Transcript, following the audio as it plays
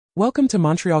Welcome to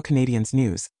Montreal Canadiens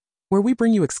News, where we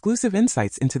bring you exclusive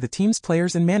insights into the team's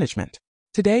players and management.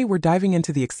 Today we're diving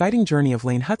into the exciting journey of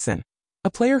Lane Hutson, a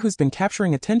player who's been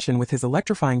capturing attention with his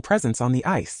electrifying presence on the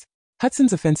ice.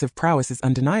 Hutson's offensive prowess is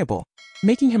undeniable,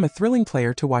 making him a thrilling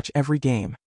player to watch every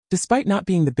game. Despite not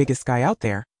being the biggest guy out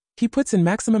there, he puts in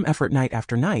maximum effort night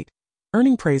after night,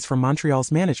 earning praise from Montreal's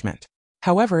management.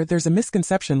 However, there's a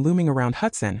misconception looming around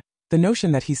Hutson, the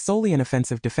notion that he's solely an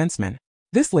offensive defenseman.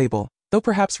 This label, though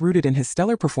perhaps rooted in his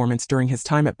stellar performance during his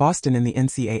time at Boston in the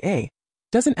NCAA,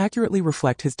 doesn't accurately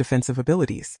reflect his defensive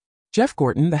abilities. Jeff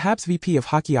Gorton, the Habs VP of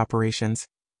Hockey Operations,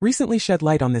 recently shed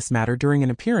light on this matter during an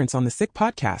appearance on the Sick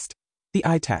podcast, The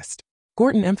Eye Test.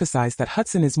 Gorton emphasized that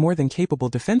Hutson is more than capable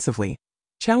defensively,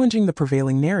 challenging the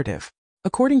prevailing narrative.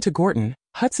 According to Gorton,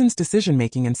 Hutson's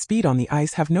decision-making and speed on the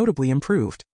ice have notably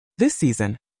improved. This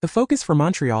season, the focus for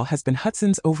Montreal has been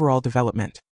Hutson's overall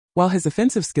development. While his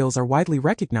offensive skills are widely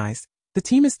recognized, the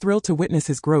team is thrilled to witness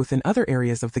his growth in other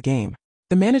areas of the game.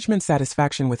 The management's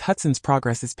satisfaction with Hutson's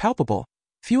progress is palpable,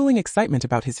 fueling excitement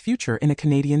about his future in a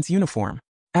Canadiens uniform.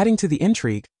 Adding to the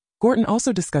intrigue, Gorton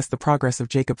also discussed the progress of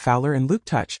Jacob Fowler and Luke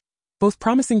Touch, both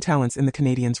promising talents in the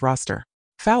Canadiens roster.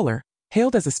 Fowler,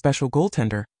 hailed as a special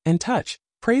goaltender, and Touch,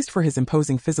 praised for his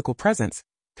imposing physical presence,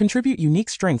 contribute unique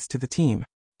strengths to the team.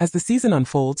 As the season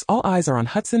unfolds, all eyes are on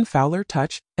Hutson, Fowler,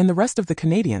 Touch, and the rest of the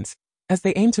Canadiens, as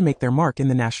they aim to make their mark in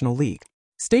the National League.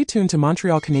 Stay tuned to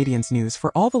Montreal Canadiens News for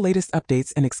all the latest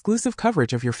updates and exclusive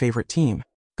coverage of your favorite team.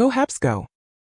 Go Habs, go!